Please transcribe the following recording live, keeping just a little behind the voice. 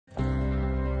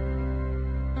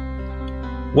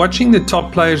Watching the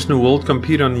top players in the world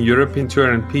compete on the European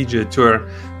Tour and PGA Tour,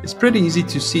 it's pretty easy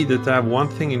to see that they have one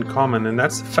thing in common, and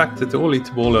that's the fact that they all hit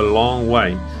the ball a long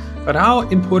way. But how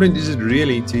important is it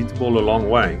really to hit the ball a long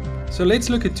way? So let's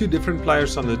look at two different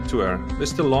players on the tour,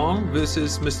 Mr. Long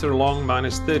versus Mr. Long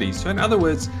minus 30. So in other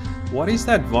words, what is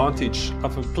the advantage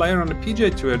of a player on the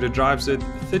PGA Tour that drives it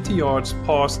 30 yards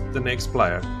past the next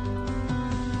player?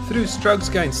 Through strokes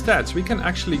gained stats, we can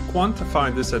actually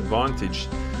quantify this advantage.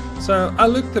 So I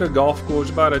looked at a golf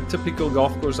course, about a typical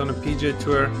golf course on a PGA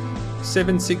Tour,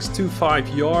 7,625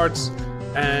 yards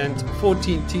and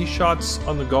 14 tee shots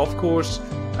on the golf course.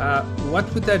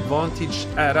 What would the advantage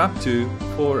add up to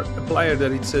for a player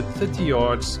that hits it 30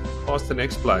 yards past the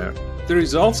next player? The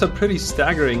results are pretty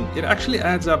staggering. It actually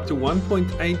adds up to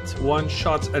 1.81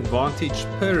 shots advantage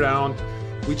per round,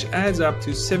 which adds up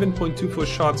to 7.24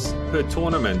 shots per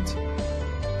tournament.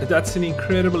 That's an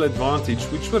incredible advantage,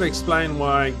 which would explain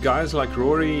why guys like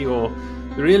Rory or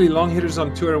the really long hitters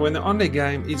on tour, when they're on their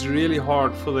game, it's really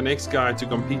hard for the next guy to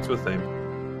compete with them.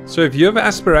 So if you have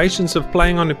aspirations of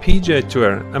playing on the PGA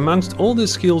Tour, amongst all the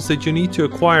skills that you need to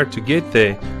acquire to get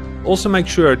there, also make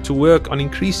sure to work on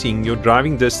increasing your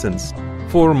driving distance.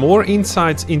 For more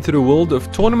insights into the world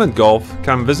of tournament golf,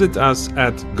 come visit us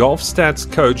at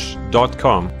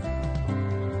golfstatscoach.com.